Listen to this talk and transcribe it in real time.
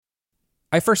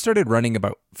I first started running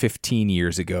about 15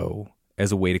 years ago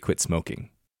as a way to quit smoking.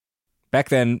 Back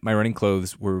then, my running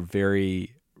clothes were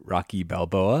very Rocky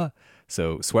Balboa,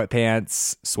 so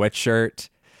sweatpants, sweatshirt.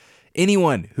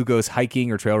 Anyone who goes hiking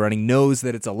or trail running knows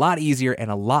that it's a lot easier and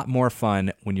a lot more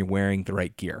fun when you're wearing the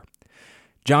right gear.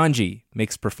 Janji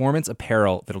makes performance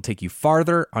apparel that'll take you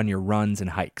farther on your runs and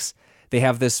hikes. They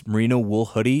have this merino wool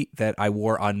hoodie that I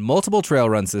wore on multiple trail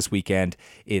runs this weekend.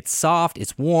 It's soft,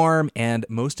 it's warm, and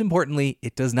most importantly,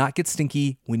 it does not get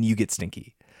stinky when you get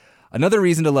stinky. Another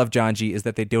reason to love Janji is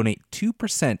that they donate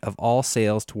 2% of all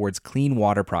sales towards clean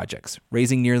water projects,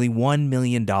 raising nearly $1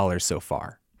 million so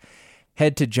far.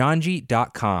 Head to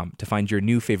janji.com to find your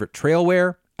new favorite trail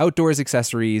wear, outdoors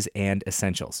accessories, and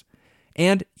essentials.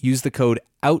 And use the code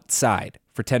OUTSIDE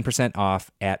for 10%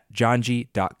 off at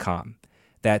janji.com.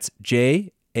 That's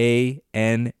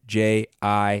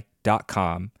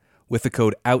JANJI.com with the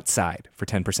code OUTSIDE for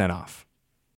 10% off.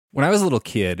 When I was a little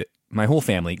kid, my whole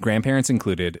family, grandparents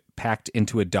included, packed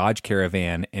into a Dodge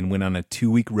Caravan and went on a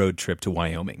 2-week road trip to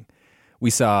Wyoming. We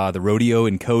saw the rodeo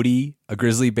in Cody, a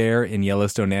grizzly bear in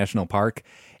Yellowstone National Park,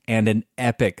 and an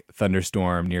epic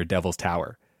thunderstorm near Devil's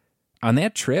Tower. On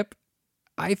that trip,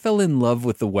 I fell in love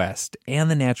with the West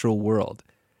and the natural world.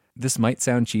 This might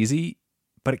sound cheesy,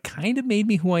 but it kind of made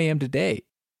me who I am today.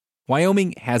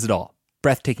 Wyoming has it all.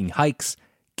 Breathtaking hikes,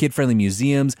 kid-friendly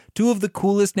museums, 2 of the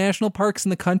coolest national parks in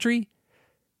the country.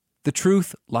 The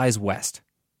truth lies west.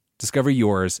 Discover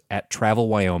yours at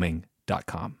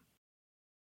travelwyoming.com.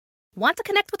 Want to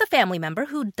connect with a family member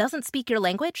who doesn't speak your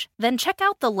language? Then check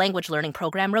out the language learning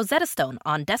program Rosetta Stone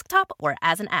on desktop or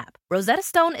as an app. Rosetta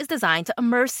Stone is designed to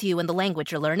immerse you in the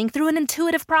language you're learning through an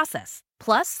intuitive process.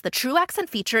 Plus, the True Accent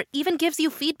feature even gives you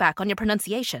feedback on your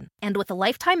pronunciation. And with a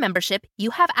lifetime membership,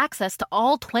 you have access to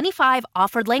all 25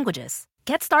 offered languages.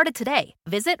 Get started today.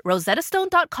 Visit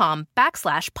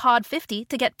rosettastone.com/pod50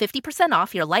 to get 50%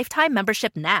 off your lifetime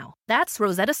membership now. That's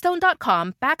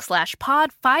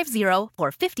rosettastone.com/pod50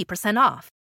 for 50%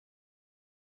 off.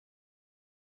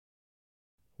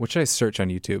 What should I search on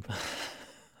YouTube?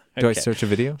 Do I search a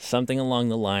video? Something along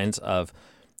the lines of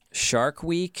Shark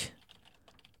Week,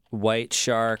 White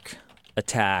Shark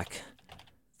Attack.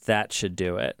 That should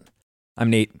do it. I'm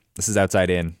Nate. This is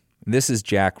Outside In. This is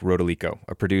Jack Rodolico,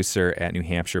 a producer at New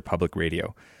Hampshire Public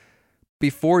Radio.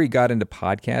 Before he got into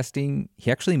podcasting, he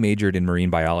actually majored in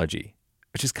marine biology,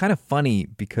 which is kind of funny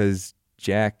because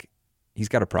Jack, he's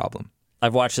got a problem.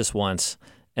 I've watched this once,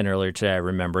 and earlier today I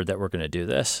remembered that we're going to do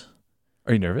this.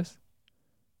 Are you nervous?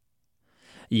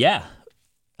 Yeah.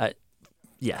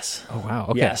 Yes. Oh, wow.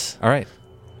 Okay. Yes. All right.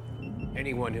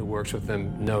 Anyone who works with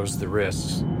them knows the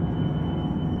risks.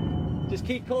 Just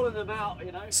keep calling them out,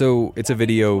 you know. So it's a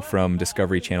video from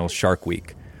Discovery Channel's Shark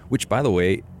Week, which, by the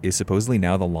way, is supposedly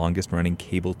now the longest-running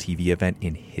cable TV event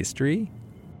in history.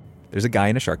 There's a guy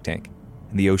in a shark tank,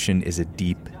 and the ocean is a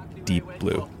deep, deep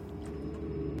blue.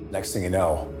 Next thing you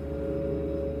know,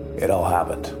 it all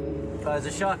happened. There's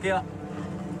a shark here.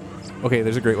 Okay,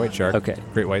 there's a great white shark. Okay.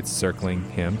 Great white's circling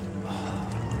him.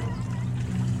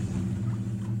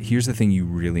 Here's the thing you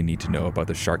really need to know about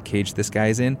the shark cage this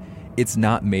guy's in. It's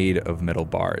not made of metal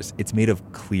bars. It's made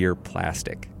of clear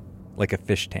plastic, like a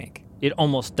fish tank. It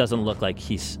almost doesn't look like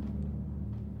he's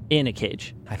in a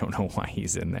cage. I don't know why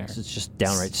he's in there. It's just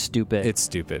downright stupid. It's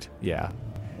stupid, yeah.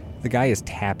 The guy is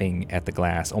tapping at the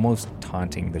glass, almost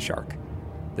taunting the shark.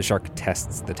 The shark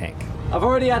tests the tank. I've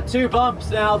already had 2 bumps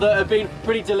now that have been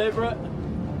pretty deliberate.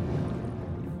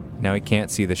 Now he can't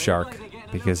see the shark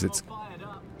because it's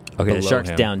okay, the below shark's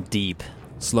him. down deep,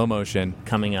 Slow motion.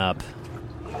 coming up.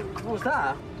 What was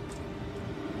that?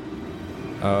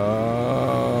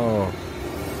 Oh.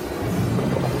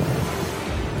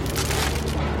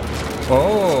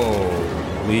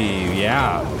 Holy,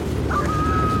 yeah.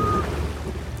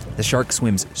 The shark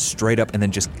swims straight up and then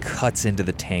just cuts into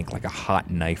the tank like a hot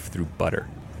knife through butter.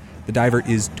 The diver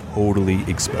is totally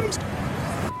exposed.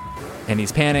 And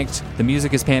he's panicked. The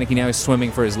music is panicking now. He's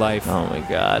swimming for his life. Oh my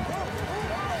God.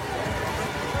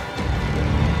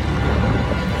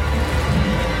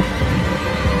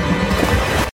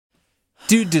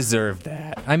 Dude deserved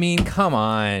that. I mean, come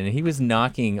on. He was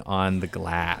knocking on the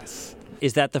glass.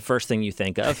 Is that the first thing you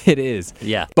think of? It is.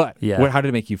 Yeah. But Yeah. how did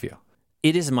it make you feel?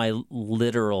 It is my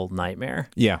literal nightmare.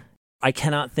 Yeah. I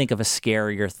cannot think of a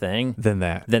scarier thing Than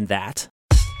that. than that.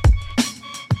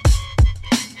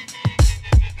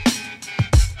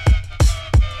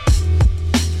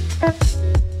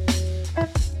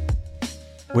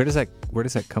 Where does that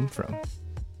come from?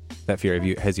 That fear, have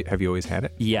you always had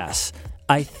it? Yes.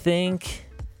 I think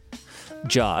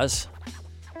Jaws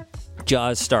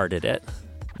started it.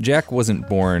 Jack wasn't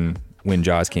born when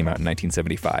Jaws came out in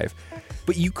 1975.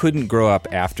 But you couldn't grow up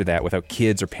after that without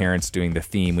kids or parents doing the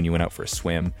theme when you went out for a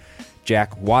swim.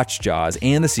 Jack watched Jaws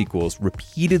and the sequels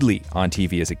repeatedly on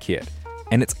TV as a kid,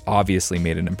 and it's obviously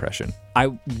made an impression.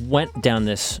 I went down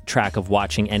this track of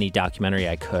watching any documentary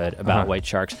I could about white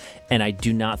sharks, and I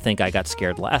do not think I got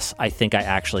scared less. I think I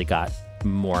actually got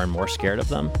more and more scared of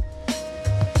them.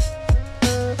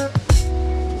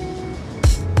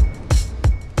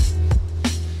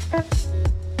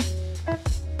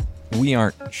 We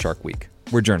aren't Shark Week.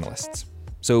 We're journalists.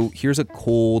 So here's a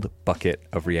cold bucket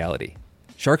of reality.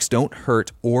 Sharks don't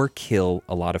hurt or kill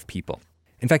a lot of people.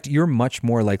 In fact, you're much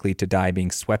more likely to die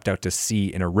being swept out to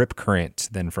sea in a rip current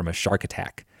than from a shark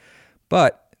attack.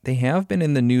 But they have been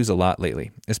in the news a lot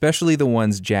lately, especially the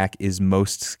ones Jack is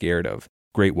most scared of,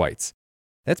 great whites.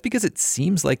 That's because it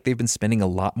seems like they've been spending a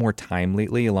lot more time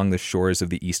lately along the shores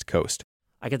of the East Coast.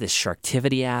 I got this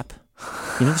Sharktivity app.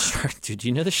 You know do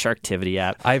you know the Sharktivity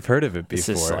app? I've heard of it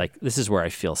before. This is where I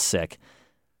feel sick.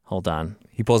 Hold on.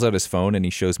 He pulls out his phone and he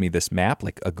shows me this map,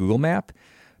 like a Google map,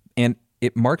 and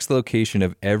it marks the location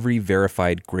of every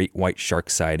verified great white shark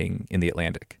sighting in the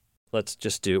Atlantic. Let's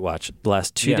just watch. The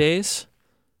last 2 days,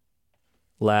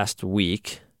 last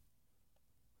week,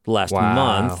 last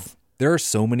month. There are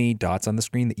so many dots on the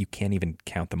screen that you can't even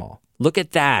count them all. Look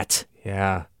at that.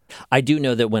 Yeah. I do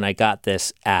know that when I got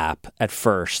this app at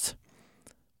first,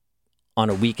 on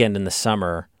a weekend in the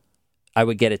summer, I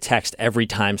would get a text every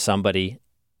time somebody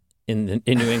in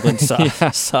New England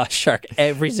saw a shark.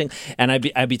 And I'd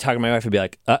be talking to my wife and be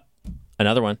like,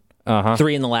 another one.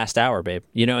 3 in the last hour, babe.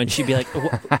 You know, and she'd be like,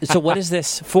 so what is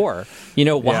this for? You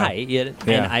know, why? Yeah.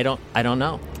 And I don't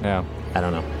know. Yeah. I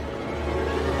don't know.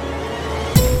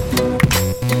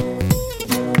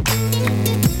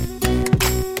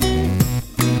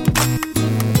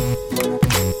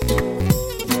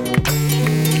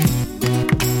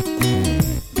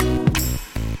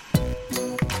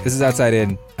 This is Outside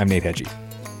In. I'm Nate Hedgie.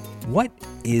 What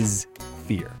is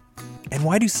fear? And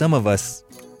why do some of us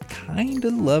kind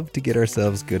of love to get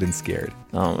ourselves good and scared?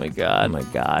 Oh my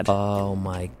God. Oh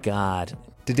my God.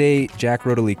 Today, Jack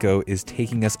Rodolico is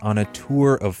taking us on a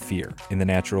tour of fear in the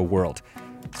natural world,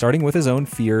 starting with his own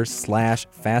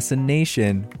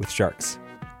fear/fascination with sharks.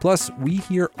 Plus, we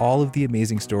hear all of the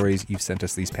amazing stories you've sent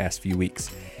us these past few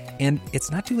weeks. And it's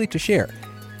not too late to share.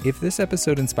 If this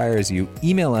episode inspires you,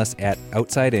 email us at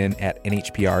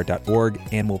outsidin@nhpr.org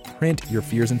and we'll print your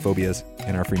fears and phobias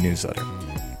in our free newsletter.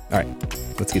 All right,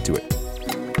 let's get to it.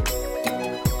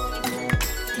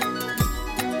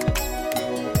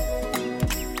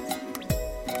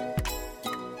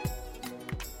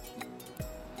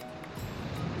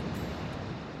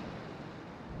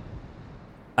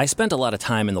 I spent a lot of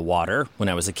time in the water when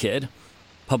I was a kid.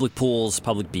 Public pools,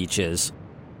 public beaches.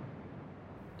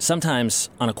 Sometimes,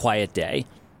 on a quiet day,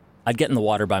 I'd get in the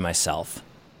water by myself.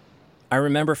 I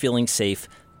remember feeling safe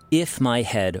if my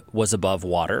head was above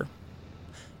water.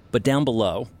 But down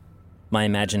below, my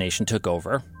imagination took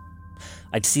over.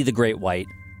 I'd see the great white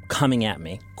coming at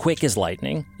me, quick as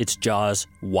lightning, its jaws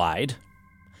wide.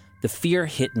 The fear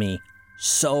hit me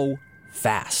so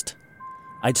fast.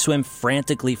 I'd swim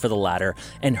frantically for the ladder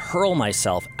and hurl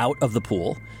myself out of the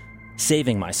pool,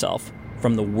 saving myself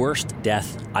from the worst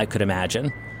death I could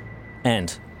imagine,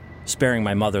 and sparing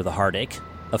my mother the heartache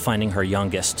of finding her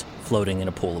youngest floating in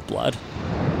a pool of blood.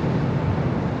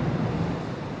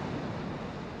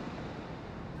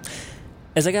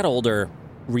 As I got older,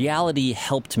 reality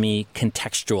helped me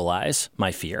contextualize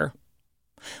my fear.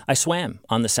 I swam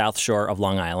on the south shore of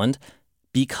Long Island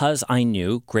because I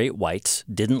knew great whites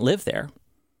didn't live there.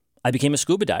 I became a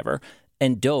scuba diver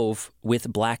and dove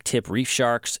with black-tip reef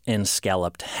sharks and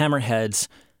scalloped hammerheads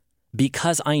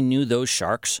because I knew those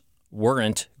sharks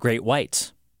weren't great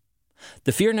whites.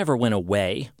 The fear never went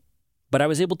away, but I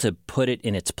was able to put it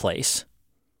in its place.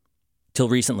 Till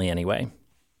recently, anyway.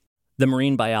 The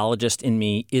marine biologist in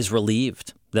me is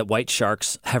relieved that white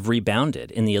sharks have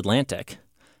rebounded in the Atlantic.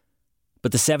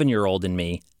 But the 7-year-old in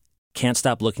me can't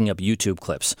stop looking up YouTube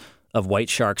clips of white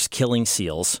sharks killing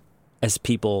seals as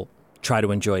people try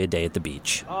to enjoy a day at the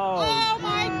beach. Oh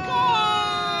my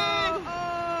God!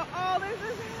 Oh, this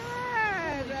is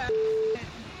bad!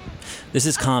 This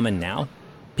is common now.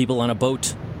 People on a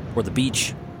boat or the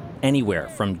beach, anywhere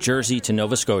from Jersey to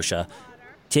Nova Scotia,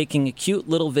 taking a cute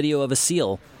little video of a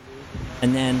seal,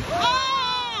 and then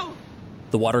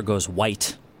the water goes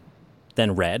white,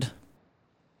 then red.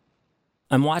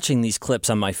 I'm watching these clips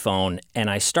on my phone, and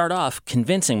I start off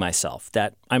convincing myself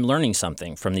that I'm learning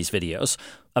something from these videos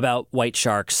about white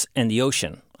sharks and the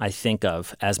ocean I think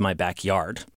of as my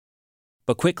backyard.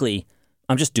 But quickly,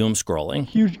 I'm just doom scrolling.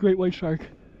 Huge great white shark.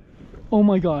 Oh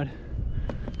my God.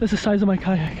 That's the size of my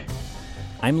kayak.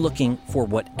 I'm looking for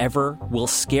whatever will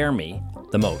scare me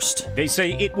the most. They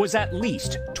say it was at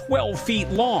least 12 feet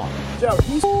long. Joe,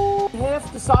 he's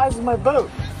half the size of my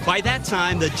boat. By that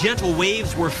time, the gentle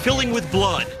waves were filling with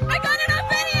blood. I got it on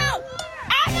video!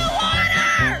 Out of the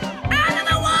water! Out of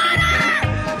the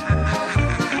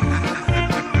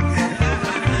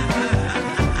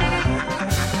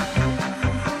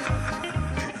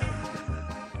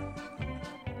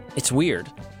water! It's weird.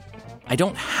 I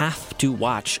don't have to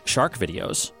watch shark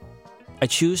videos. I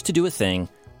choose to do a thing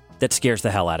that scares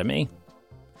the hell out of me.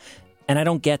 And I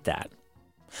don't get that.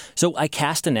 So I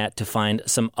cast a net to find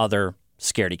some other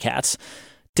scaredy cats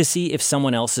to see if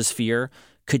someone else's fear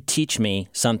could teach me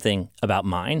something about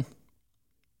mine.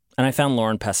 And I found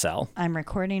Lauren Passell. I'm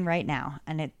recording right now,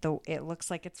 and it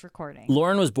looks like it's recording.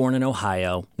 Lauren was born in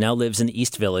Ohio, now lives in the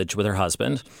East Village with her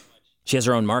husband. She has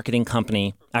her own marketing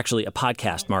company, actually a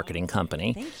podcast marketing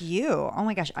company. Thank you. Oh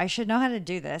my gosh, I should know how to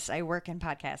do this. I work in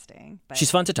podcasting. But... She's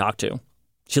fun to talk to.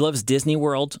 She loves Disney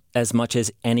World as much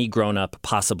as any grown-up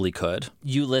possibly could.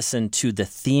 You listen to the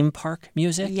theme park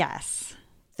music? Yes.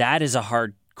 That is a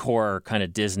hardcore kind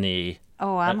of Disney.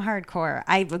 Oh, I'm hardcore.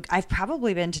 I've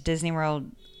probably been to Disney World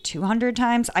 200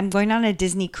 times. I'm going on a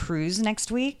Disney cruise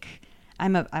next week.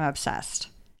 I'm obsessed.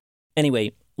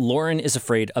 Anyway, Lauren is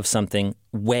afraid of something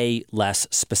way less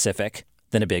specific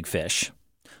than a big fish.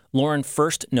 Lauren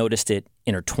first noticed it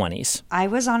in her 20s. I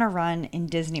was on a run in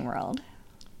Disney World,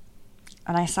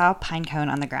 and I saw a pine cone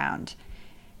on the ground.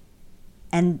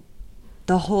 And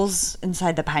the holes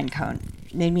inside the pine cone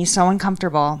made me so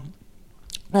uncomfortable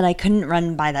that I couldn't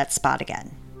run by that spot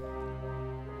again.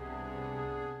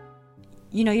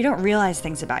 You know, you don't realize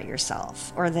things about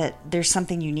yourself or that there's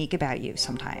something unique about you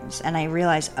sometimes. And I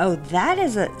realized, oh, that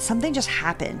is something just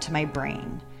happened to my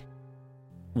brain.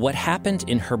 What happened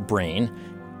in her brain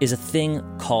is a thing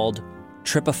called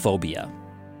trypophobia.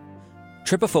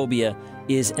 Trypophobia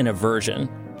is an aversion,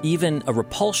 even a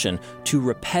repulsion, to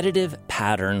repetitive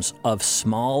patterns of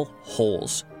small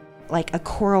holes. Like a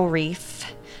coral reef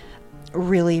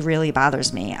really, really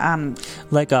bothers me.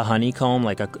 Like a honeycomb,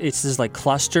 it's just like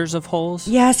clusters of holes?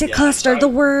 Yes, cluster. The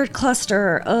word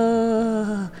cluster.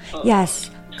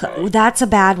 Yes, that's a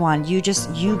bad one. You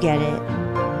get it.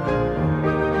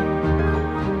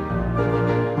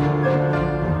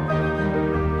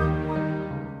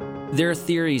 There are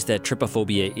theories that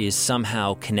trypophobia is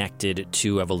somehow connected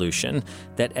to evolution,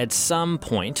 that at some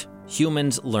point,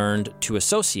 humans learned to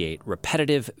associate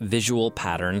repetitive visual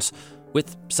patterns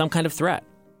with some kind of threat,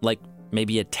 like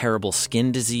maybe a terrible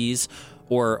skin disease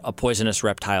or a poisonous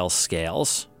reptile's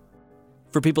scales.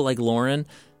 For people like Lauren,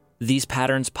 these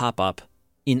patterns pop up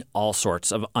in all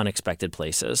sorts of unexpected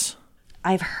places.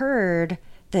 I've heard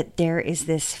that there is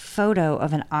this photo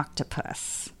of an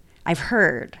octopus. I've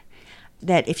heard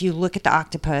that if you look at the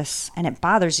octopus and it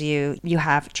bothers you, you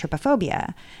have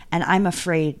trypophobia. And I'm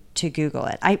afraid to Google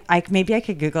it. Maybe I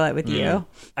could Google it with you.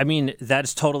 I mean,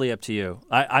 that's totally up to you.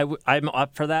 I'm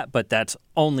up for that, but that's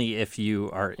only if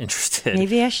you are interested.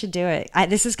 Maybe I should do it.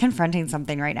 This is confronting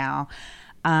something right now.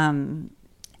 I'm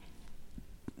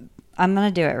going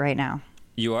to do it right now.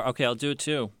 You are? Okay, I'll do it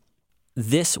too.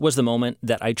 This was the moment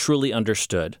that I truly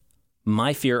understood.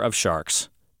 My fear of sharks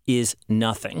is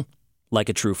nothing like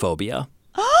a true phobia.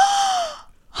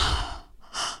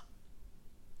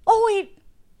 Oh, wait.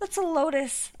 That's a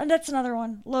lotus. And that's another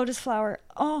one. Lotus flower.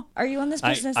 Oh, are you on this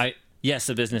business? Yes,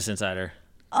 the Business Insider.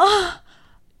 Oh.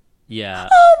 Yeah.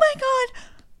 Oh, my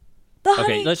God.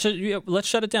 Okay, let's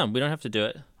shut it down. We don't have to do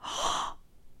it.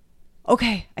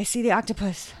 Okay, I see the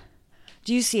octopus.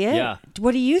 Do you see it? Yeah.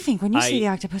 What do you think when you see the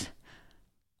octopus?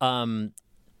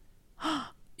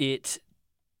 It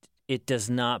does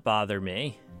not bother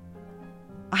me.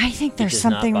 I think there's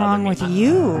something wrong with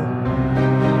you.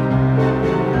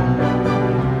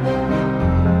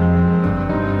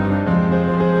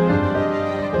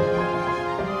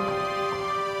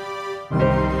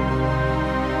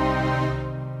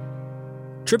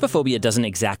 Trypophobia doesn't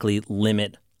exactly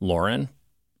limit Lauren.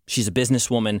 She's a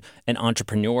businesswoman, an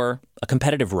entrepreneur, a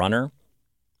competitive runner.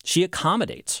 She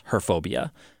accommodates her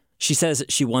phobia. She says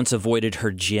she once avoided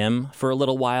her gym for a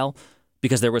little while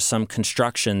because there was some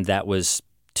construction that was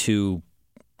too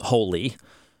holy.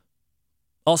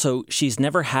 Also, she's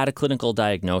never had a clinical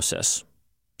diagnosis.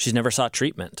 She's never sought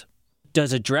treatment.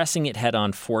 Does addressing it head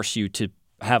on force you to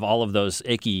have all of those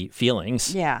icky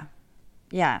feelings? Yeah.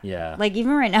 Like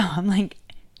even right now, I'm like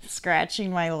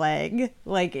scratching my leg.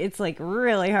 Like it's like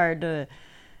really hard to,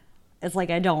 it's like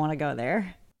I don't want to go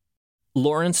there.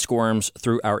 Lauren squirms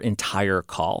through our entire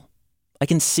call. I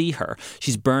can see her.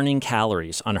 She's burning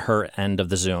calories on her end of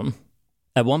the Zoom.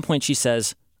 At one point she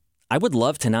says, I would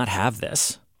love to not have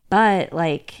this. But,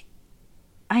 like,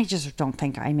 I just don't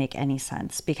think I make any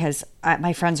sense because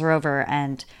my friends were over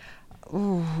and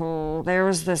there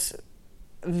was this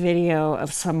video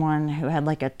of someone who had,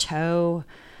 like, a toe,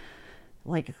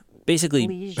 like...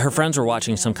 Basically, her friends were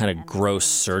watching some kind of gross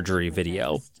surgery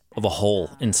video of a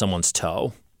hole in someone's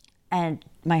toe. And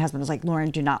my husband was like,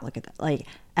 Lauren, do not look at that. Like,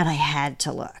 and I had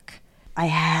to look. I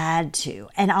had to.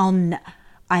 And I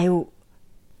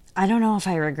don't know if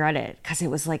I regret it because it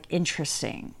was like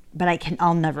interesting, but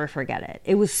I'll never forget it.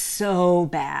 It was so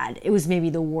bad. It was maybe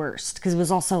the worst because it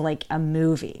was also like a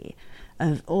movie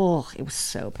of, it was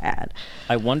so bad.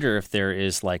 I wonder if there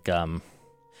is like, if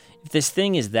this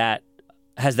thing has that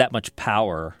much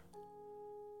power,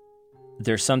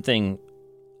 there's something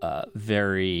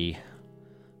very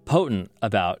potent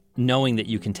about knowing that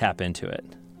you can tap into it.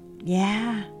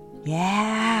 Yeah.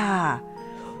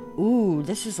 Ooh,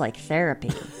 this is like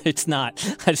therapy. It's not.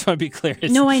 I just want to be clear.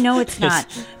 No, I know it's not.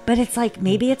 But it's like,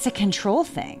 maybe it's a control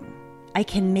thing. I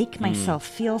can make myself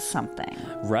feel something.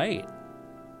 Right.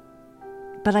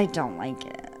 But I don't like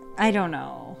it. I don't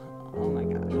know. Oh my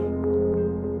gosh.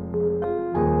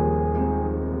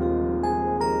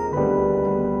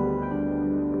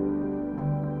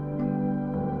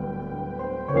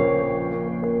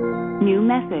 New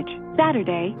message.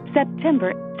 Saturday,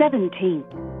 September 17th.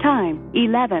 Time,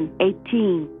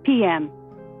 11:18 p.m.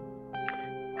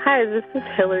 Hi, this is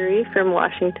Hillary from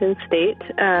Washington State,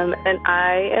 and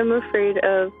I am afraid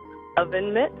of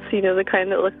oven mitts, the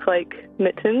kind that look like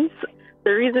mittens.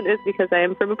 The reason is because I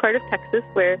am from a part of Texas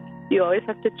where you always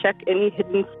have to check any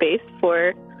hidden space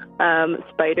for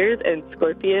spiders and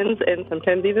scorpions and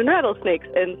sometimes even rattlesnakes.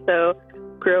 And so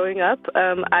growing up,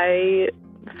 I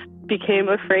became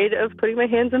afraid of putting my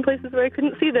hands in places where I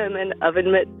couldn't see them, and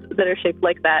oven mitts that are shaped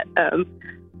like that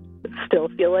still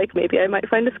feel like maybe I might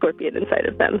find a scorpion inside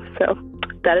of them. So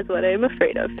that is what I am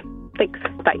afraid of. Thanks.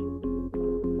 Bye.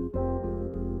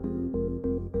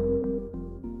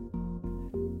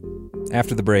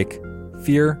 After the break,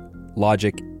 fear,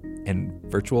 logic, and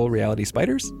virtual reality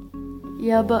spiders?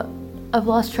 Yeah, but I've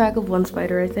lost track of one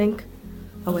spider, I think.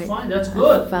 Oh, wait. Fine, that's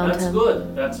good. That's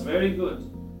good. That's very good.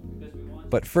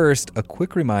 But first, a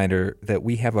quick reminder that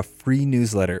we have a free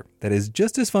newsletter that is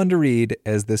just as fun to read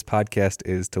as this podcast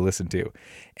is to listen to,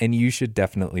 and you should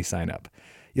definitely sign up.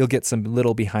 You'll get some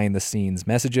little behind-the-scenes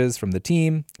messages from the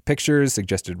team, pictures,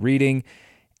 suggested reading,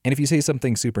 and if you say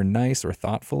something super nice or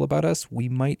thoughtful about us, we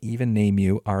might even name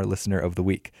you our Listener of the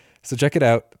Week. So check it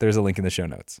out. There's a link in the show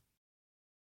notes.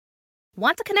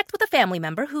 Want to connect with a family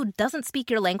member who doesn't speak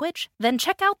your language? Then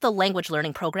check out the language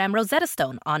learning program Rosetta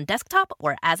Stone on desktop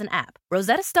or as an app.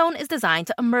 Rosetta Stone is designed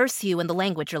to immerse you in the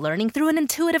language you're learning through an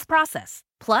intuitive process.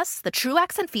 Plus, the True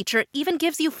Accent feature even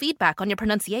gives you feedback on your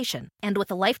pronunciation. And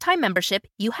with a lifetime membership,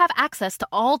 you have access to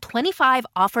all 25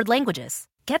 offered languages.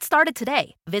 Get started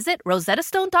today. Visit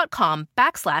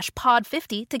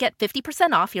rosettastone.com/pod50 to get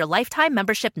 50% off your lifetime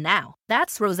membership now.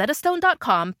 That's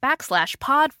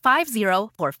rosettastone.com/pod50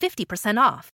 for 50%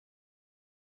 off.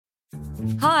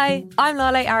 Hi, I'm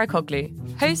Lale Arakoglu,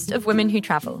 host of Women Who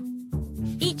Travel.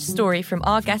 Each story from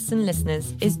our guests and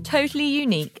listeners is totally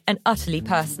unique and utterly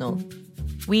personal.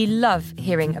 We love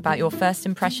hearing about your first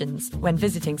impressions when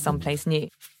visiting someplace new.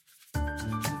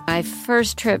 My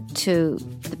first trip to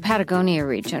the Patagonia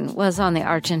region was on the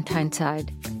Argentine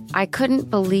side. I couldn't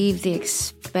believe the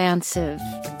expansive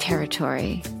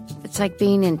territory. It's like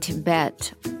being in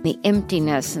Tibet. The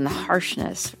emptiness and the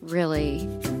harshness really,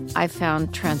 I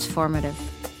found transformative.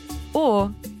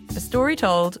 Or a story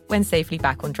told when safely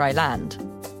back on dry land.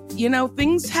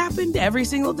 Things happened every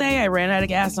single day. I ran out of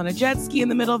gas on a jet ski in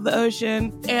the middle of the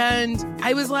ocean. And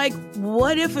I was like,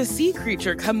 what if a sea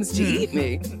creature comes to eat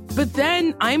me? But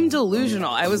then I'm delusional.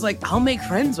 I was like, I'll make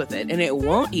friends with it and it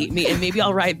won't eat me. And maybe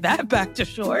I'll ride that back to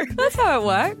shore. That's how it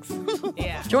works.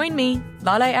 Yeah. Join me,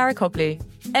 Lale Arakoglu,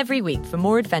 every week for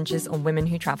more adventures on Women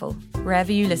Who Travel,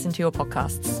 wherever you listen to your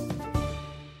podcasts.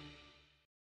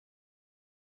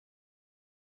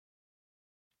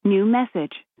 New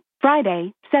message.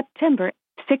 Friday, September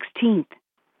 16th.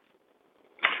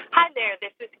 Hi there,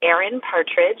 this is Erin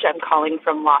Partridge. I'm calling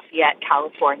from Lafayette,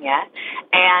 California.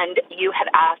 And you had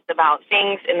asked about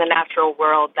things in the natural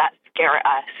world that scare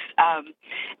us.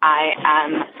 I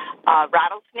am a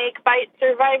rattlesnake bite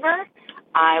survivor.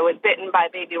 I was bitten by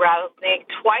a baby rattlesnake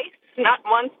twice, not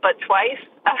once, but twice.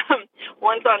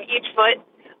 Once on each foot,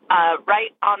 right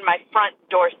on my front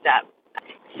doorstep.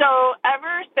 So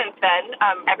ever since then,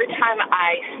 every time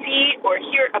I see or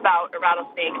hear about a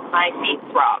rattlesnake, my feet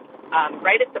throb,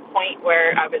 right at the point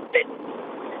where I was bitten.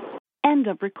 End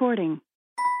of recording.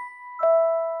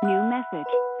 New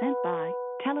message sent by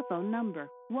Telephone number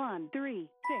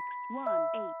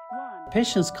 1366181.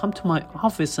 Patients come to my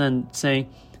office and say,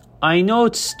 I know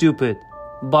it's stupid,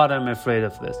 but I'm afraid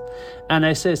of this. And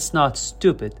I say it's not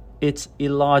stupid, it's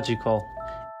illogical.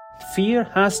 Fear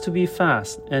has to be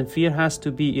fast, and fear has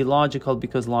to be illogical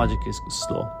because logic is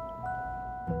slow.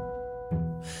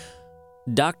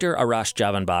 Dr. Arash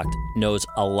Javanbakht knows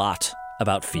a lot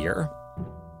about fear.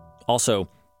 Also,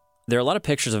 there are a lot of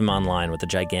pictures of him online with a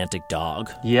gigantic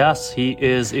dog. Yes, he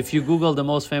is. If you Google the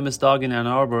most famous dog in Ann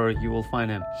Arbor, you will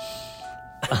find him.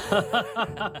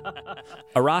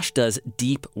 Arash does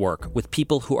deep work with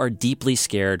people who are deeply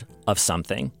scared of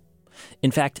something.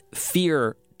 In fact,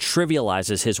 fear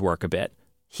trivializes his work a bit.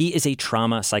 He is a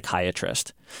trauma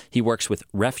psychiatrist. He works with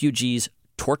refugees,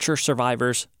 torture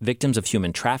survivors, victims of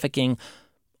human trafficking,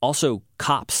 also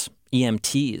cops,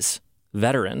 EMTs,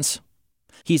 veterans.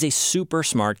 He's a super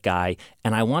smart guy,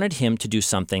 and I wanted him to do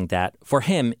something that, for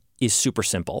him, is super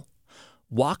simple.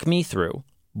 Walk me through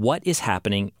what is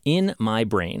happening in my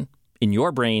brain, in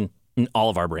your brain, in all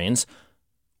of our brains,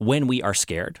 when we are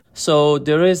scared. So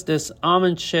there is this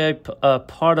almond-shaped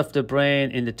part of the brain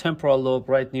in the temporal lobe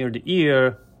right near the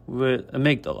ear with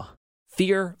amygdala.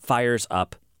 Fear fires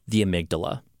up the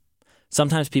amygdala.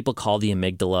 Sometimes people call the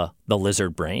amygdala the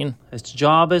lizard brain. Its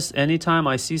job is anytime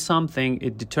I see something,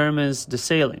 it determines the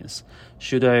salience.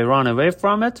 Should I run away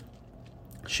from it?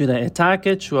 Should I attack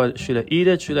it? Should I eat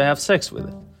it? Should I have sex with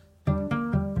it?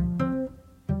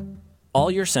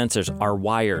 All your sensors are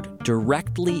wired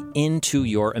directly into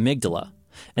your amygdala,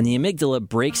 and the amygdala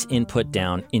breaks input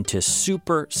down into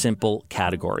super simple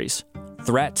categories: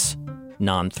 threats,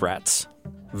 non-threats.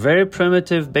 Very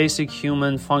primitive, basic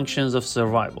human functions of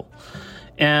survival.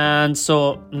 And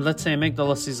so, let's say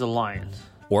amygdala sees a lion.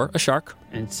 Or a shark.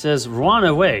 And it says, run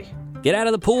away. Get out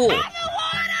of the pool. Out of the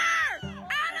water!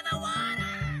 Out of the water!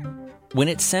 When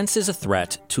it senses a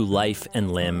threat to life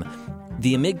and limb,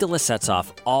 the amygdala sets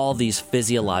off all these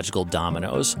physiological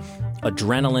dominoes.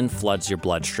 Adrenaline floods your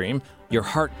bloodstream. Your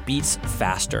heart beats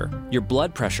faster. Your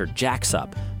blood pressure jacks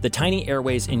up. The tiny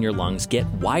airways in your lungs get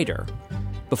wider.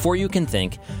 Before you can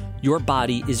think, your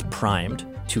body is primed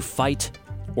to fight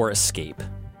or escape,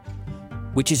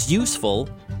 which is useful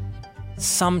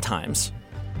sometimes.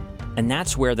 And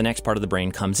that's where the next part of the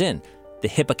brain comes in, the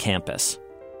hippocampus.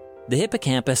 The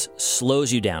hippocampus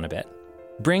slows you down a bit,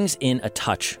 brings in a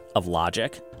touch of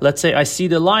logic. Let's say I see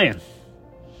the lion.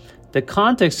 The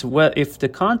context, well, if the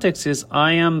context is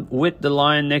I am with the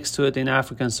lion next to it in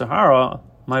African Sahara,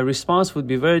 my response would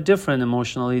be very different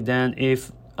emotionally than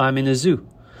if I'm in a zoo.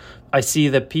 I see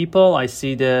the people, I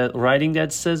see the writing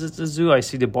that says it's a zoo, I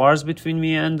see the bars between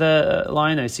me and the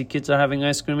lion, I see kids are having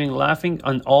ice cream and laughing,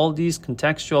 and all these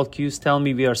contextual cues tell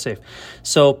me we are safe.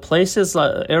 So places,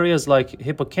 areas like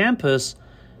hippocampus,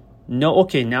 no,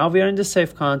 okay, now we are in the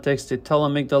safe context, they tell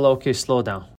amygdala, okay, slow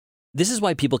down. This is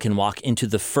why people can walk into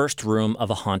the first room of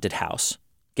a haunted house,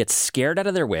 get scared out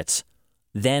of their wits,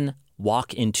 then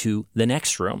walk into the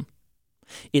next room.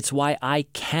 It's why I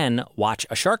can watch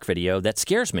a shark video that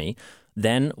scares me,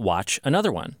 then watch another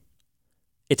one.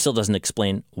 It still doesn't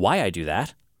explain why I do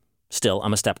that. Still,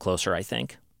 I'm a step closer, I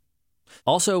think.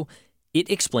 Also, it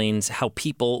explains how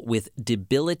people with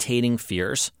debilitating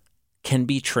fears can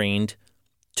be trained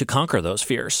to conquer those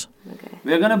fears. Okay.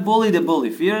 We're going to bully the bully.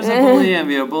 Fear is a bully and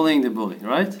we are bullying the bully,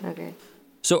 right? Okay.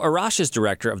 So Arash is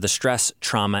director of the Stress,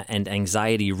 Trauma, and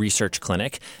Anxiety Research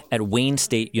Clinic at Wayne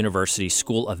State University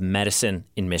School of Medicine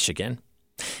in Michigan.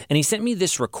 And he sent me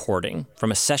this recording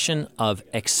from a session of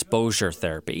exposure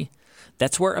therapy.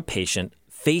 That's where a patient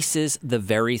faces the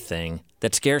very thing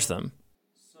that scares them.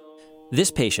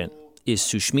 This patient is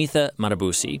Sushmitha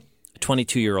Matabusi, a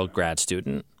 22-year-old grad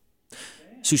student.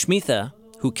 Sushmitha,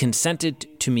 who consented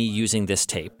to me using this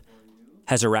tape,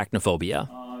 has arachnophobia.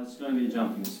 It's going to be a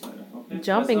jumping spider. Okay?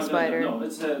 Jumping spider? No,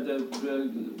 it's the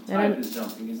type is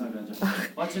jumping. It's not going to jump.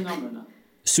 What's your number now?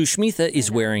 Sushmitha is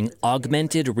wearing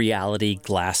augmented reality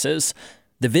glasses.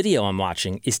 The video I'm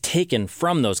watching is taken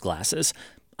from those glasses.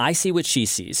 I see what she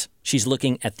sees. She's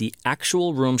looking at the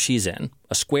actual room she's in,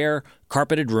 a square,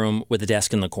 carpeted room with a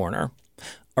desk in the corner.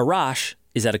 Arash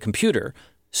is at a computer,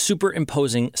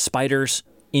 superimposing spiders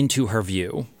into her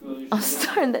view. I'm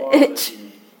starting to itch.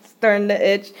 I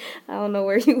don't know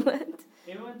where you went.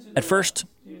 At first,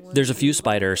 there's a few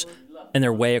spiders, and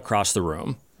they're way across the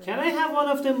room. Can I have one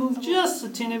of them move just a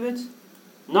teeny bit?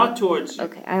 Not towards you.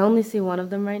 Okay, I only see one of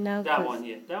them right now. That one,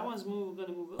 yeah. That one's going to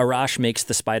move. Arash makes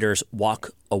the spiders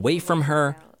walk away from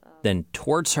her, then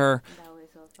towards her.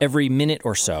 Every minute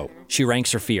or so, she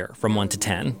ranks her fear from 1 to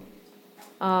 10.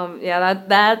 Yeah,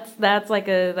 that's like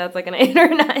an 8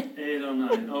 or 9. 8 or 9.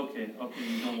 fine. Okay,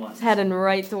 you don't want It's heading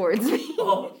right towards me.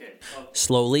 Oh, okay.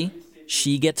 Slowly,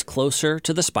 she gets closer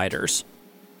to the spiders.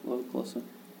 A little closer.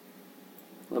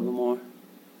 A little bit more.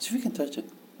 See if we can touch it.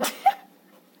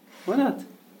 Why not?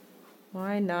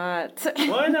 Why not?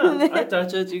 Why not? I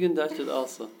touch it, you can touch it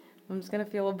also. I'm just going to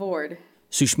feel bored.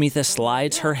 Sushmitha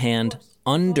slides her hand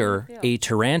under a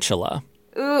tarantula.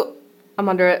 Ooh, I'm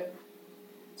under it.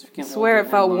 I swear it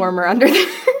felt warmer under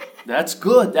there. That's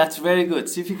good. That's very good.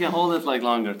 See if you can hold it like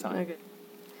longer time. Okay.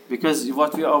 Because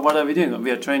what are we doing?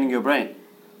 We are training your brain.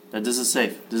 That this is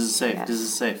safe. This is safe. Yes. This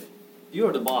is safe.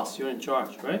 You're the boss. You're in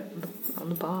charge, right? I'm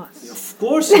the boss. Of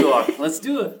course you are. Let's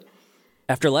do it.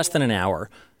 After less than an hour,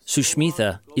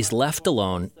 Sushmitha is left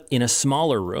alone in a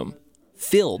smaller room,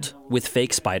 filled with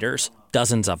fake spiders,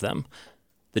 dozens of them.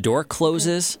 The door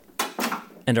closes,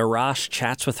 and Arash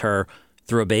chats with her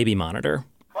through a baby monitor.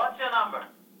 What's your number?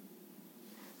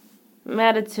 I'm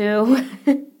at a 2.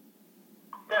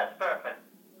 That's perfect.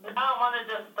 Now I want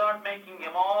to just start making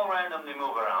them all randomly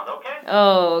move around, okay?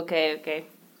 Oh, okay.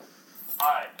 All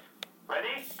right.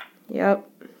 Ready? Yep.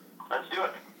 Let's do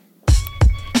it.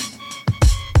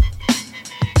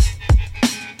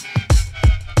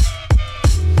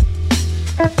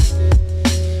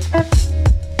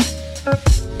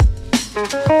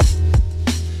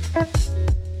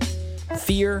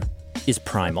 Fear is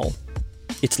primal.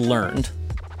 It's learned,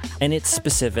 and it's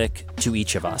specific to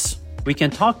each of us. We can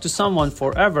talk to someone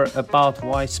forever about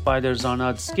why spiders are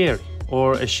not scary,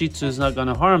 or a Shih Tzu is not going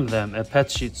to harm them, a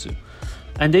pet Shih Tzu.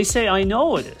 And they say, I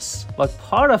know it is, but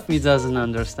part of me doesn't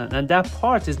understand. And that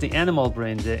part is the animal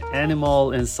brain, the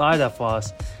animal inside of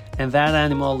us. And that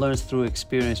animal learns through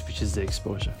experience, which is the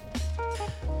exposure.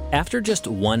 After just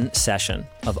one session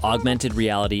of augmented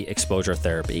reality exposure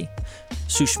therapy,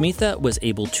 Sushmitha was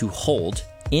able to hold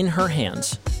in her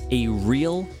hands a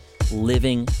real,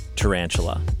 living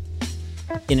tarantula.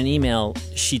 In an email,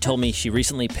 she told me she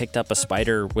recently picked up a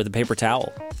spider with a paper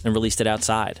towel and released it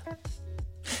outside.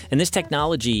 And this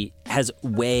technology has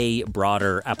way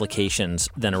broader applications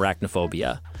than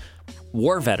arachnophobia.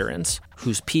 War veterans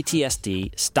whose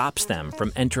PTSD stops them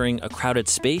from entering a crowded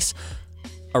space,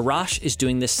 Arash is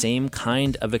doing the same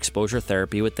kind of exposure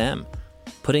therapy with them,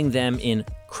 putting them in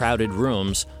crowded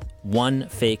rooms, one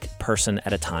fake person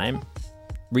at a time,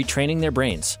 retraining their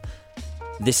brains.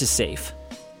 This is safe.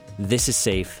 This is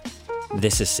safe.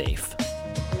 This is safe.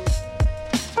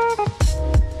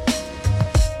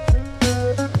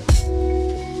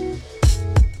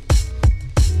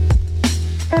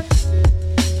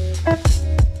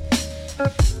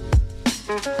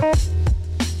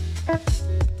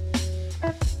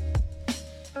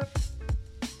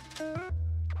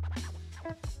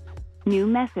 New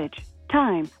message.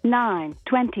 Time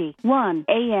 9:21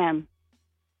 a.m.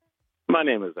 My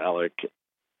name is Alec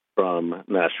from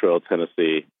Nashville,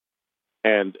 Tennessee.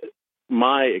 And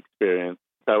my experience,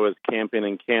 I was camping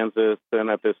in Kansas, and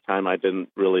at this time I didn't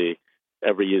really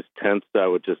ever use tents. I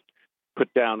would just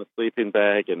put down a sleeping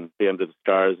bag and be under the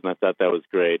stars, and I thought that was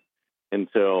great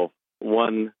until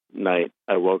one night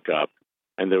I woke up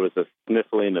and there was a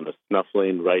sniffling and a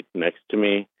snuffling right next to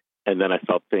me, and then I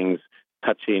felt things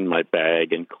touching my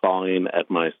bag and clawing at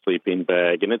my sleeping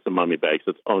bag, and it's a mummy bag, so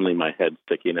it's only my head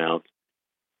sticking out.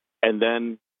 And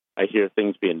then I hear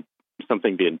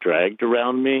something being dragged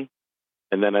around me,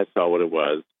 and then I saw what it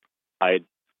was. I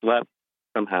slept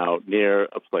somehow near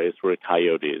a place where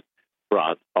coyotes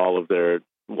brought all of their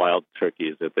wild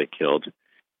turkeys that they killed,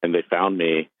 and they found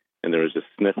me, and there was just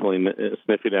sniffing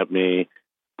at me,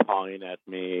 pawing at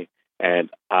me, and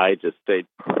I just stayed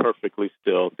perfectly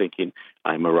still, thinking,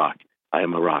 I'm a rock. I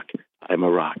am a rock. I'm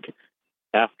a rock.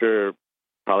 After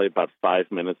probably about 5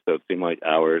 minutes, though it seemed like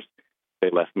hours, they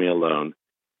left me alone.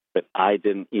 But I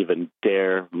didn't even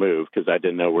dare move because I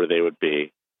didn't know where they would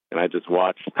be. And I just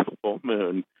watched the full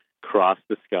moon cross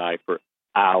the sky for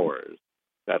hours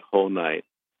that whole night,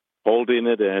 holding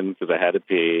it in because I had to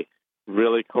pee,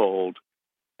 really cold,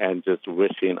 and just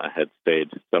wishing I had stayed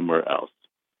somewhere else.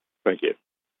 Thank you.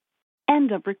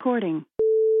 End of recording.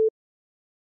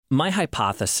 My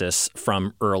hypothesis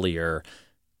from earlier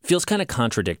feels kind of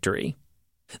contradictory.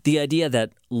 The idea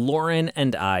that Lauren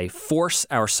and I force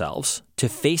ourselves to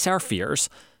face our fears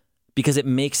because it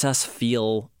makes us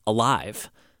feel alive.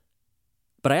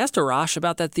 But I asked Arash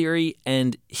about that theory,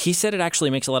 and he said it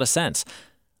actually makes a lot of sense,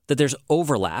 that there's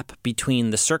overlap between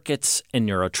the circuits and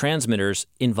neurotransmitters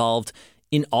involved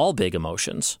in all big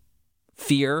emotions.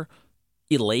 Fear,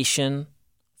 elation,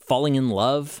 falling in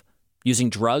love, using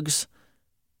drugs.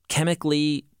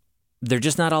 Chemically, they're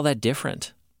just not all that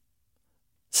different.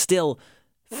 Still,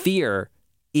 fear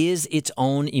is its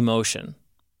own emotion.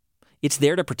 It's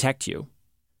there to protect you.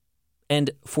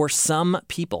 And for some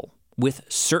people with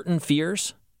certain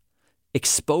fears,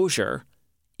 exposure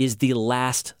is the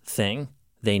last thing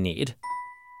they need.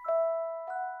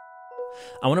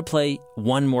 I want to play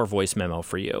one more voice memo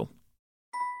for you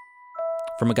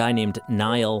from a guy named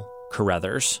Niall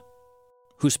Carruthers,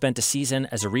 who spent a season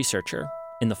as a researcher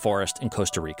in the forest in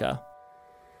Costa Rica.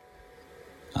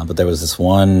 But there was this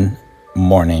one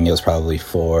morning, it was probably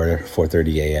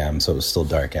 4:30 a.m., so it was still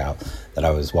dark out, that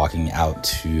I was walking out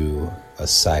to a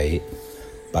site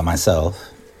by myself,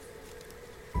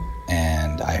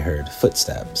 and I heard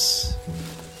footsteps.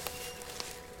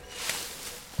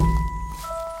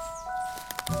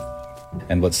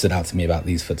 And what stood out to me about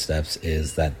these footsteps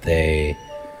is that they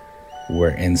were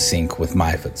in sync with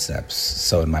my footsteps.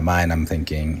 So in my mind, I'm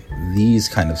thinking, these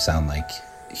kind of sound like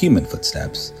human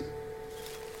footsteps.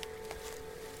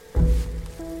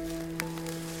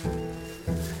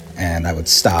 And I would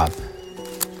stop,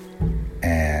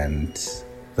 and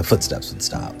the footsteps would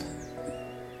stop.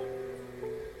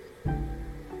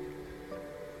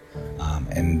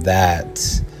 And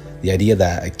that, the idea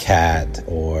that a cat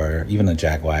or even a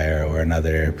jaguar or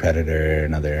another predator,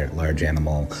 another large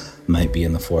animal might be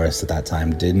in the forest at that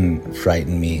time didn't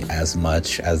frighten me as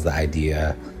much as the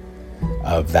idea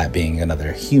of that being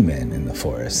another human in the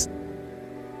forest.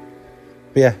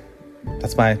 But yeah,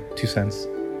 that's my 2 cents.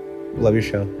 Love your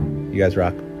show. You guys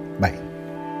rock. Bye.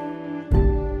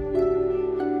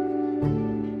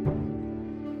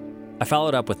 I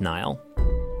followed up with Niall.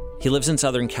 He lives in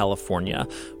Southern California,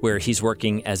 where he's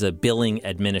working as a billing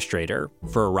administrator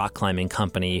for a rock climbing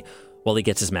company while he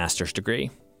gets his master's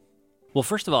degree. Well,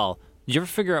 first of all, did you ever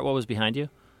figure out what was behind you?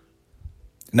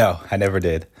 No, I never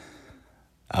did.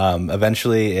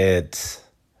 Eventually,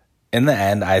 in the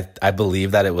end, I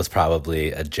believe that it was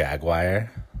probably a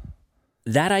jaguar.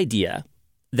 That idea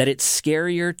that it's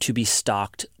scarier to be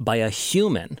stalked by a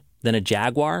human than a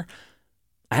jaguar,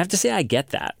 I have to say I get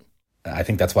that. I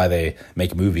think that's why they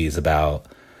make movies about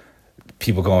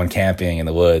people going camping in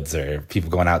the woods, or people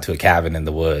going out to a cabin in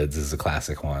the woods is a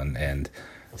classic one, and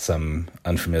some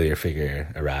unfamiliar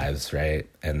figure arrives, right?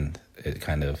 And it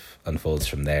kind of unfolds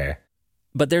from there.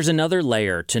 But there's another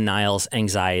layer to Niall's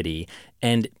anxiety,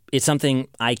 and it's something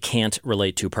I can't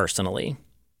relate to personally.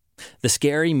 The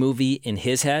scary movie in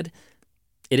his head,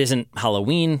 it isn't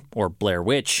Halloween or Blair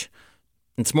Witch.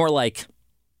 It's more like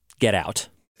Get Out.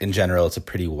 In general, it's a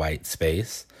pretty white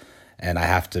space, and I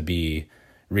have to be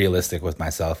realistic with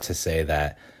myself to say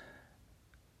that,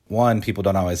 one, people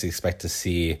don't always expect to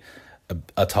see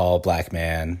a tall black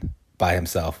man by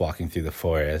himself walking through the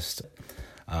forest,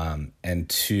 and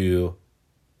two,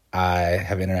 I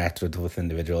have interacted with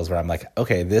individuals where I'm like,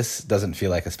 okay, this doesn't feel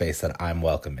like a space that I'm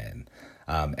welcome in,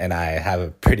 and I have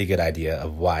a pretty good idea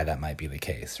of why that might be the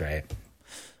case, right?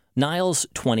 Niall's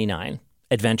 29,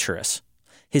 adventurous.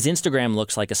 His Instagram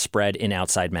looks like a spread in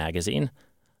Outside Magazine.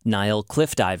 Niall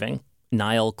cliff diving.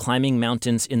 Niall climbing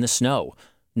mountains in the snow.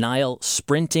 Niall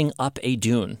sprinting up a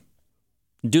dune.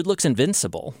 Dude looks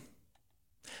invincible.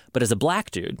 But as a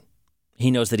black dude, he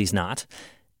knows that he's not,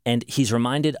 and he's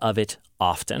reminded of it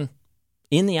often,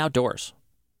 in the outdoors.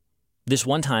 This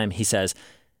one time, he says,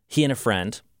 he and a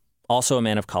friend, also a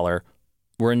man of color,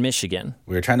 were in Michigan.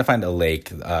 We were trying to find a lake,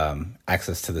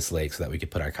 access to this lake so that we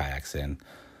could put our kayaks in.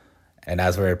 And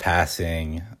as we were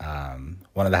passing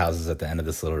one of the houses at the end of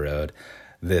this little road,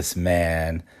 this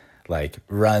man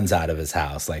runs out of his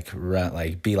house,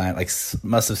 beeline,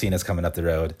 must have seen us coming up the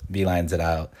road, beelines it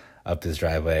out up his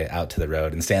driveway, out to the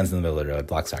road, and stands in the middle of the road,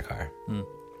 blocks our car.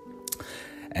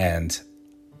 And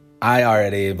I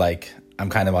already, I'm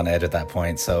kind of on edge at that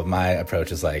point, so my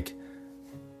approach is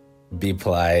be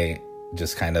polite,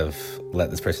 just kind of let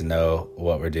this person know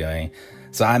what we're doing.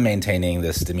 So I'm maintaining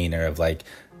this demeanor of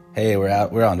hey,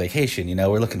 we're on vacation,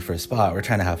 we're looking for a spot, we're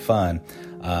trying to have fun.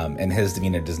 And his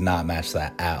demeanor does not match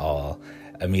that at all.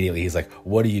 Immediately, he's like,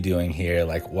 what are you doing here?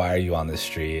 Why are you on this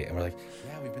street? And we're like,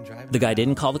 yeah, we've been driving. The guy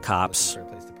didn't call the cops.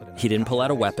 He didn't pull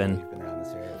out a weapon.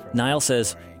 Niall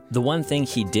says the one thing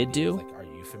he did do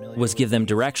was give them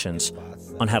directions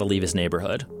on how to leave his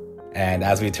neighborhood. And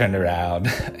as we turned around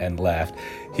and left,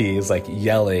 he's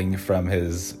yelling from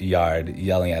his yard,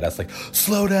 yelling at us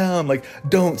slow down,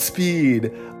 don't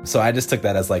speed. So I just took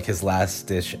that as his last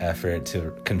ditch effort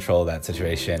to control that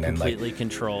situation. Completely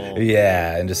control.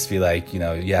 Yeah, and just be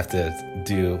you have to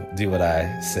do what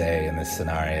I say in this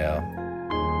scenario.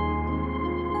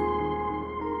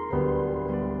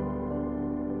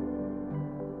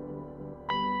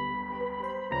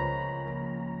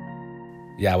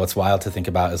 Yeah, what's wild to think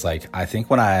about is I think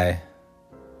when I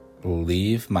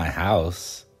leave my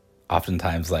house,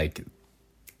 oftentimes a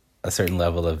certain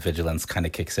level of vigilance kind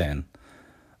of kicks in.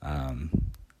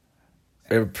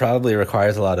 It probably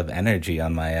requires a lot of energy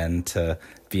on my end to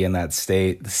be in that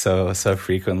state so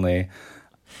frequently.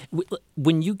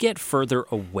 When you get further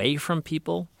away from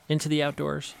people into the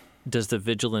outdoors, does the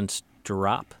vigilance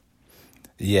drop?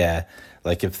 Yeah,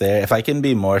 like if I can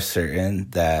be more certain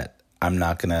that I'm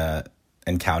not gonna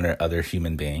encounter other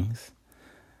human beings,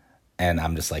 and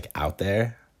I'm just like out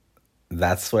there,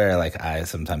 that's where like I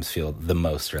sometimes feel the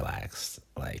most relaxed.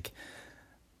 Like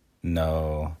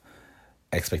no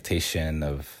expectation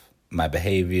of my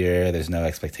behavior. There's no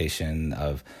expectation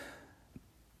of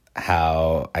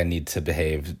how I need to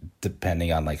behave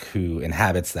depending on like who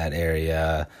inhabits that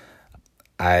area.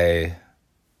 I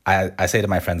say to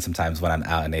my friends sometimes when I'm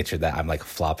out in nature that I'm like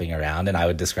flopping around, and I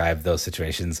would describe those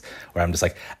situations where I'm just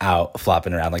like out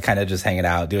flopping around, like kind of just hanging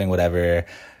out, doing whatever,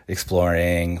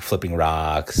 exploring, flipping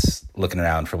rocks, looking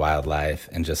around for wildlife,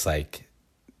 and just like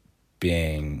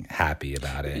being happy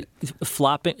about it.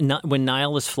 Flopping, when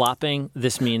Niall is flopping,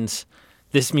 this means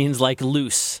like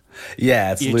loose.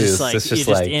 Yeah, it's loose. It's just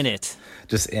like in it.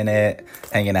 Just in it,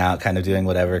 hanging out, kind of doing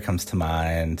whatever comes to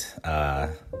mind.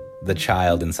 The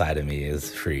child inside of me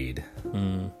is freed.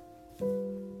 Mm.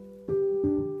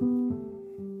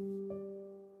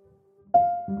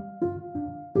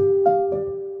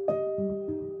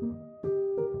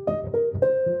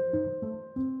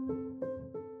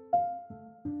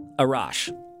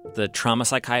 Arash, the trauma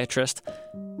psychiatrist,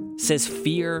 says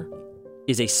fear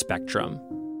is a spectrum.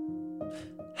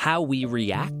 How we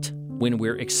react when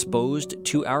we're exposed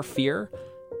to our fear,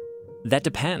 that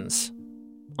depends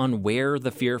on where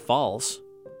the fear falls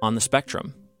on the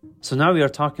spectrum. So now we are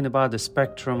talking about the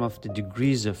spectrum of the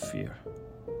degrees of fear.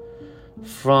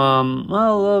 From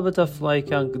a little bit of like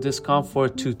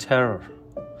discomfort to terror.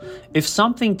 If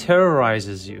something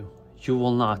terrorizes you, you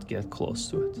will not get close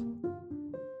to it.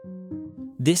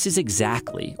 This is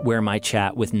exactly where my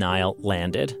chat with Niall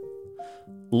landed.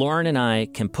 Lauren and I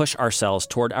can push ourselves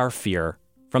toward our fear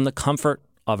from the comfort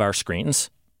of our screens.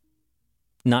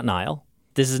 Not Niall.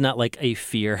 This is not like a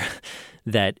fear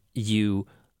that you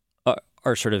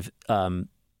are sort of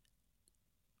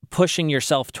pushing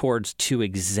yourself towards to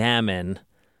examine.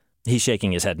 He's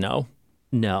shaking his head. No.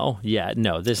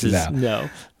 This is no.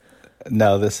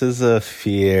 No, this is a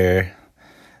fear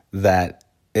that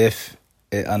if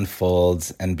it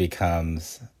unfolds and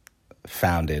becomes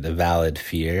founded, a valid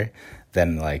fear,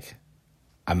 then like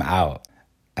I'm out.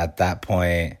 At that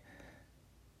point,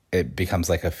 it becomes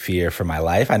like a fear for my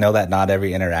life. I know that not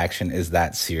every interaction is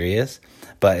that serious,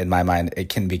 but in my mind, it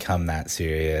can become that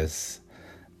serious.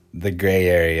 The gray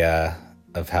area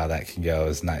of how that can go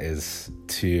that's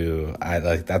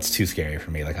too scary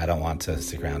for me. Like I don't want to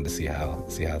stick around to see how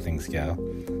things go.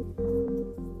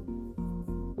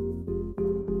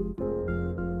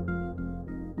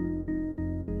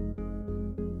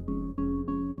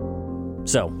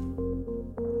 So,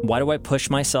 why do I push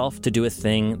myself to do a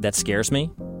thing that scares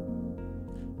me?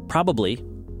 Probably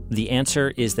the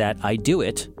answer is that I do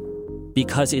it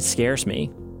because it scares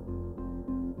me,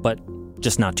 but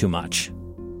just not too much.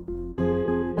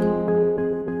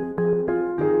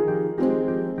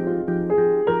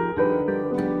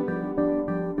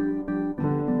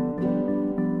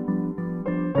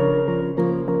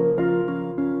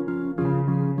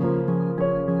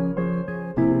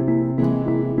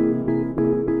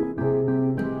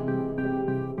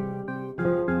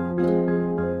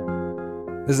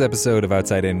 This episode of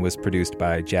Outside In was produced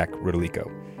by Jack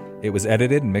Rodolico. It was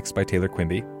edited and mixed by Taylor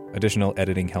Quimby. Additional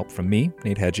editing help from me,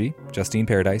 Nate Hedgie, Justine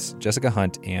Paradise, Jessica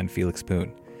Hunt, and Felix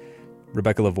Poon.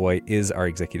 Rebecca Lavoie is our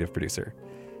executive producer.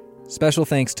 Special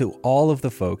thanks to all of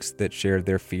the folks that shared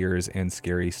their fears and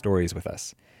scary stories with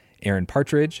us. Aaron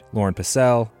Partridge, Lauren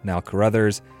Passell, Niall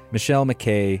Carruthers, Michelle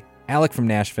McKay, Alec from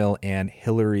Nashville, and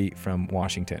Hillary from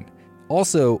Washington.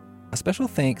 Also, a special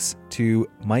thanks to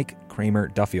Mike Kramer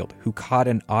Duffield, who caught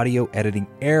an audio editing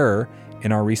error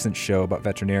in our recent show about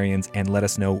veterinarians and let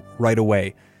us know right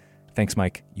away. Thanks,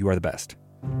 Mike. You are the best.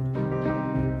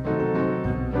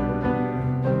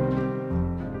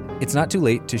 It's not too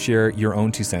late to share your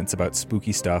own 2 cents about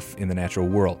spooky stuff in the natural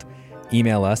world.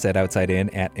 Email us at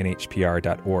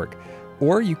outsidin@nhpr.org.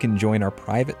 Or you can join our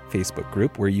private Facebook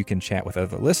group where you can chat with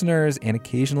other listeners and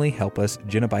occasionally help us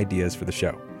gin up ideas for the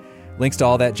show. Links to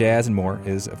all that jazz and more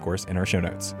is, of course, in our show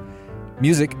notes.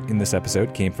 Music in this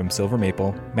episode came from Silver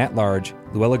Maple, Matt Large,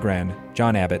 Luella Gren,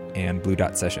 John Abbott, and Blue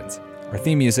Dot Sessions. Our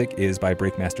theme music is by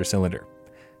Breakmaster Cylinder.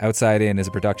 Outside In is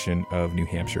a production of New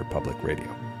Hampshire Public Radio.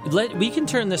 We can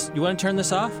turn this. You want to turn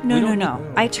this off?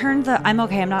 No. I turned I'm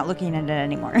okay. I'm not looking at it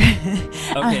anymore.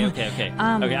 Okay. Okay.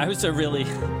 I was really.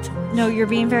 No, you're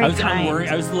being very kind.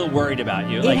 I was a little worried about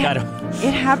you. It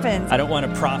happens. I don't want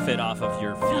to profit off of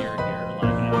your fear here.